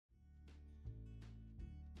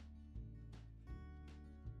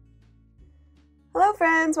Hello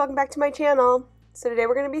friends, welcome back to my channel. So today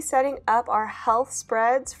we're going to be setting up our health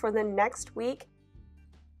spreads for the next week.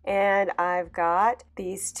 And I've got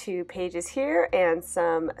these two pages here and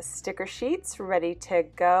some sticker sheets ready to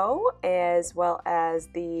go, as well as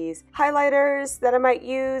these highlighters that I might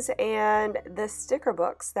use and the sticker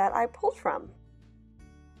books that I pulled from.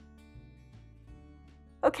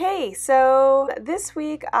 Okay, so this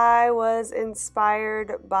week I was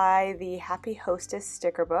inspired by the Happy Hostess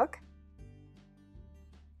sticker book.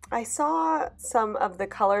 I saw some of the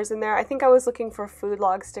colors in there. I think I was looking for food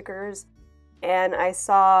log stickers, and I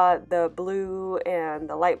saw the blue and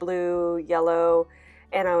the light blue, yellow,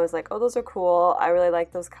 and I was like, oh, those are cool. I really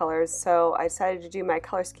like those colors. So I decided to do my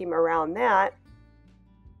color scheme around that.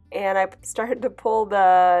 And I started to pull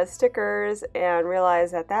the stickers and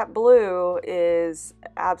realized that that blue is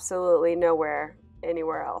absolutely nowhere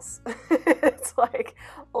anywhere else. It's like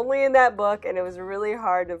only in that book, and it was really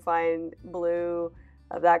hard to find blue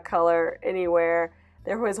of that color anywhere.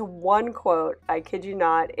 There was one quote, I kid you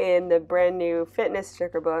not, in the brand new fitness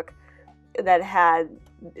sticker book that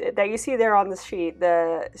you see there on the sheet,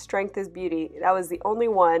 the strength is beauty. That was the only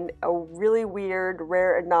one, a really weird,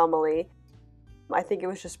 rare anomaly. I think it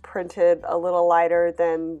was just printed a little lighter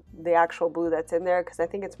than the actual blue that's in there, because I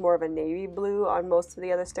think it's more of a navy blue on most of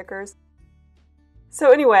the other stickers. So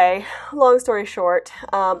anyway, long story short,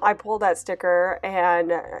 I pulled that sticker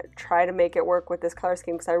and tried to make it work with this color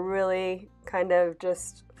scheme, because I really kind of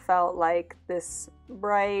just felt like this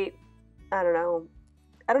bright, I don't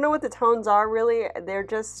know what the tones are really. They're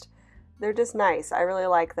just nice. I really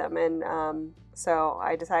like them, and so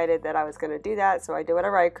I decided that I was going to do that, so I did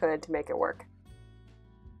whatever I could to make it work.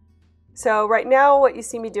 So right now what you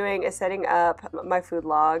see me doing is setting up my food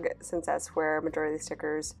log, since that's where a majority of the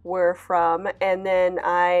stickers were from, and then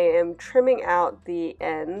I am trimming out the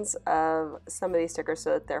ends of some of these stickers so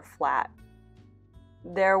that they're flat.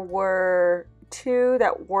 There were two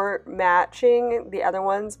that weren't matching the other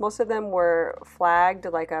ones. Most of them were flagged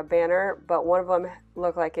like a banner, but one of them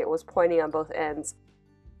looked like it was pointing on both ends.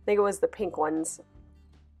 I think it was the pink ones.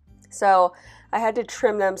 So I had to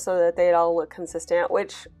trim them so that they'd all look consistent,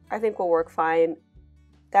 which I think will work fine.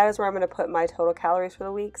 That is where I'm going to put my total calories for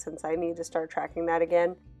the week, since I need to start tracking that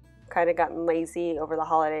again. Kind of gotten lazy over the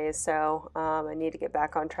holidays, so I need to get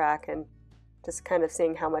back on track and just kind of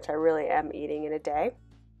seeing how much I really am eating in a day.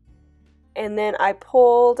 And then I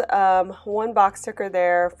pulled one box sticker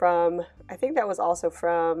there from, I think that was also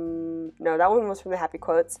from, no, that one was from the Happy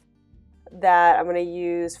Quotes, that I'm going to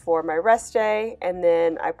use for my rest day. And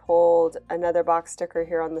then I pulled another box sticker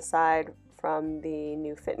here on the side from the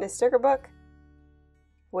new fitness sticker book,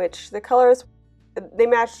 which the colors, they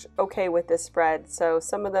matched okay with this spread, so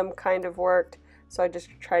some of them kind of worked, so I just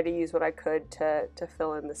tried to use what I could to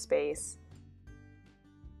fill in the space.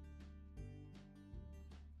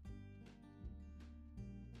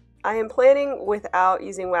 I am planning without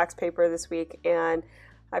using wax paper this week, and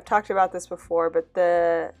I've talked about this before, but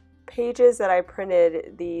the pages that I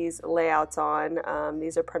printed these layouts on,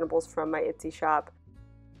 these are printables from my Etsy shop.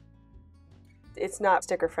 It's not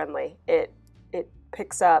sticker friendly. It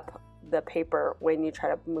picks up the paper when you try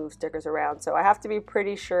to move stickers around, so I have to be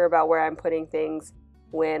pretty sure about where I'm putting things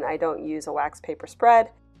when I don't use a wax paper spread.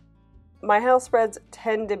 My health spreads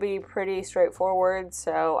tend to be pretty straightforward,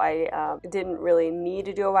 so I didn't really need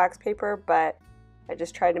to do a wax paper, but I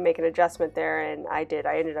just tried to make an adjustment there, and I did.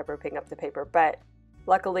 I ended up ripping up the paper, but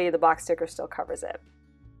luckily the box sticker still covers it.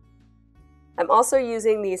 I'm also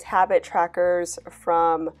using these habit trackers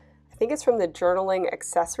from, I think it's from the journaling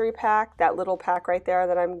accessory pack, that little pack right there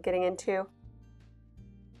that I'm getting into.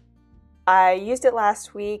 I used it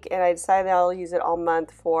last week, and I decided that I'll use it all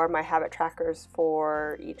month for my habit trackers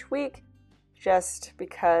for each week, just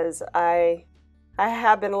because I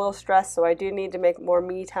have been a little stressed, so I do need to make more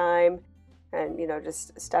me time and, you know,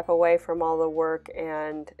 just step away from all the work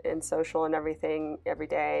and social and everything every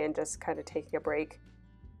day, and just kind of taking a break.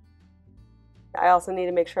 I also need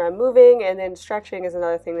to make sure I'm moving, and then stretching is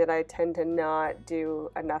another thing that I tend to not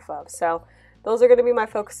do enough of. So those are going to be my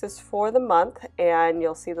focuses for the month, and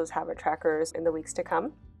you'll see those habit trackers in the weeks to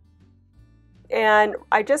come. And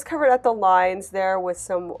I just covered up the lines there with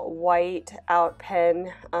some white out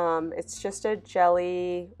pen. It's just a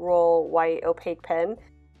jelly roll white opaque pen.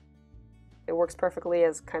 It works perfectly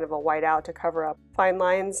as kind of a whiteout to cover up fine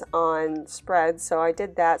lines on spreads, so I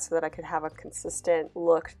did that so that I could have a consistent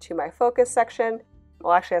look to my focus section.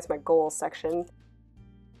 Well, actually that's my goals section.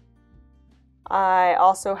 I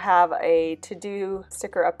also have a to-do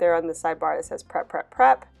sticker up there on the sidebar that says prep, prep,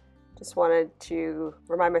 prep. Just wanted to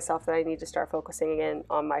remind myself that I need to start focusing in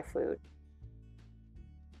on my food.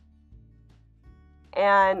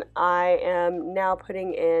 And I am now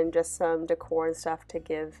putting in just some decor and stuff to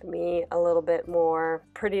give me a little bit more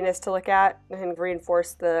prettiness to look at and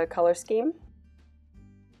reinforce the color scheme.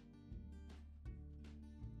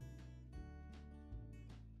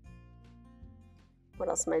 What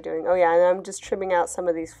else am I doing? Oh yeah, and I'm just trimming out some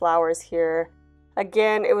of these flowers here.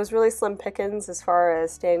 Again, it was really slim pickings as far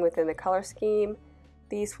as staying within the color scheme.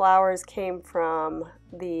 These flowers came from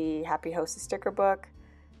the Happy Hostess sticker book,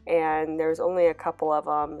 and there's only a couple of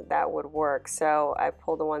them that would work, so I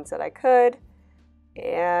pulled the ones that I could,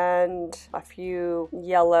 and a few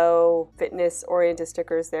yellow fitness oriented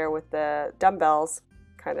stickers there with the dumbbells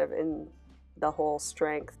kind of in the whole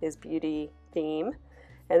strength is beauty theme.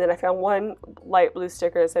 And then I found one light blue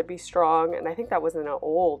sticker that said be strong, and I think that was in an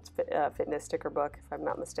old fitness sticker book if I'm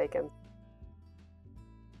not mistaken.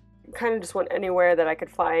 Kind of just went anywhere that I could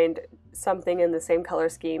find something in the same color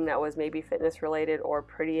scheme that was maybe fitness related or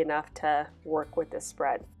pretty enough to work with this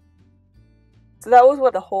spread. So that was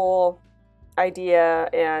what the whole idea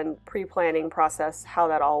and pre-planning process, how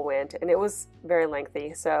that all went, and it was very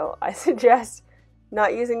lengthy, so I suggest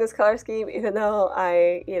not using this color scheme, even though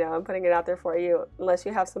I'm putting it out there for you, unless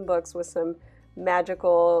you have some books with some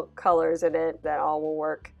magical colors in it that all will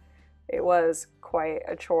work. It was quite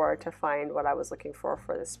a chore to find what I was looking for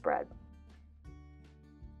this spread.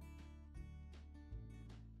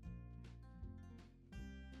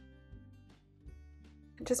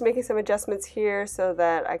 Just making some adjustments here so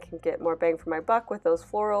that I can get more bang for my buck with those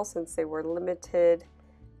florals since they were limited.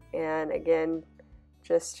 And again,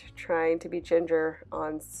 just trying to be ginger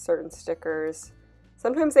on certain stickers.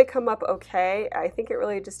 Sometimes they come up okay. I think it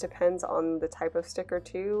really just depends on the type of sticker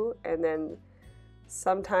too, and then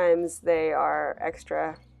sometimes they are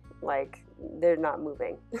extra, like they're not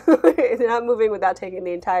moving. They're not moving without taking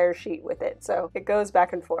the entire sheet with it, so it goes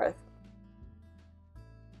back and forth.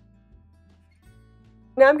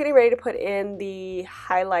 Now I'm getting ready to put in the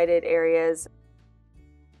highlighted areas.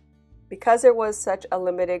 Because there was such a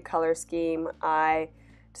limited color scheme, I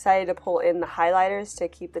decided to pull in the highlighters to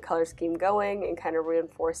keep the color scheme going and kind of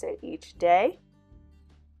reinforce it each day.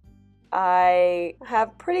 I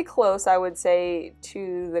have pretty close, I would say,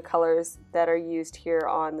 to the colors that are used here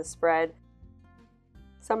on the spread.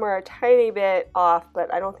 Some are a tiny bit off,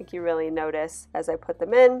 but I don't think you really notice as I put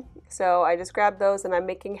them in. So I just grabbed those, and I'm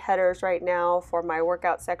making headers right now for my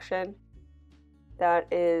workout section.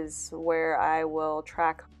 That is where I will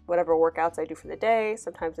track whatever workouts I do for the day.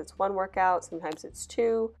 Sometimes it's one workout, sometimes it's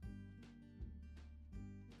two.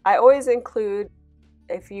 I always include,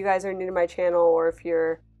 if you guys are new to my channel or if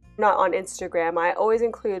you're not on Instagram, I always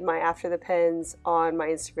include my after the pins on my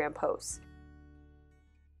Instagram posts.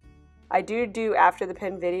 I do after the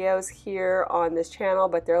pin videos here on this channel,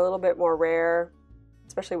 but they're a little bit more rare,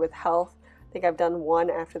 especially with health. I think I've done one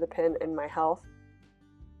after the pin in my health.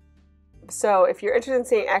 So if you're interested in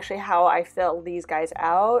seeing actually how I fill these guys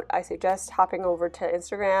out, I suggest hopping over to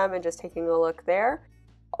Instagram and just taking a look there,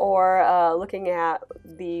 or looking at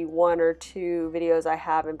the one or two videos I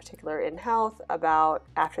have in particular in health about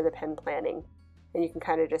after the pin planning, and you can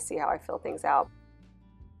kind of just see how I fill things out.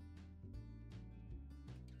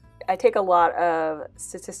 I take a lot of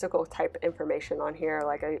statistical type information on here,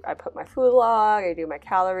 like I put my food log, I do my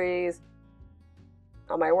calories.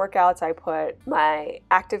 On my workouts, I put my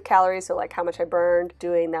active calories, so like how much I burned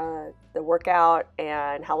doing the workout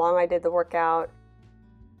and how long I did the workout.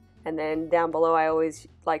 And then down below, I always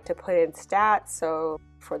like to put in stats, so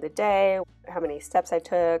for the day, how many steps I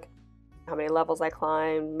took, how many levels I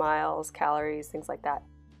climbed, miles, calories, things like that.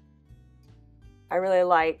 I really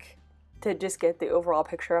like to just get the overall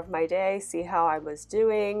picture of my day, see how I was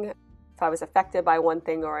doing, if I was affected by one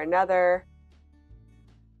thing or another.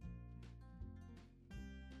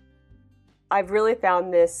 I've really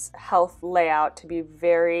found this health layout to be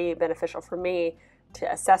very beneficial for me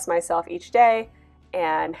to assess myself each day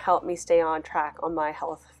and help me stay on track on my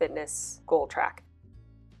health fitness goal track.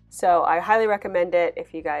 So I highly recommend it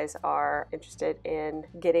if you guys are interested in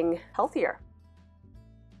getting healthier.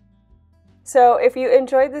 So if you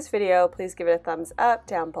enjoyed this video, please give it a thumbs up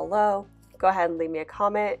down below. Go ahead and leave me a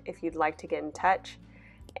comment if you'd like to get in touch.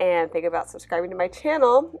 And think about subscribing to my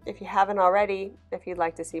channel if you haven't already, if you'd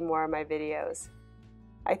like to see more of my videos.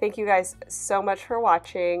 I thank you guys so much for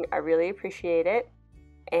watching. I really appreciate it.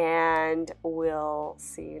 And we'll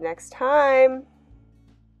see you next time.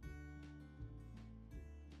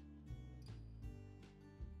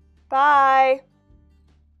 Bye.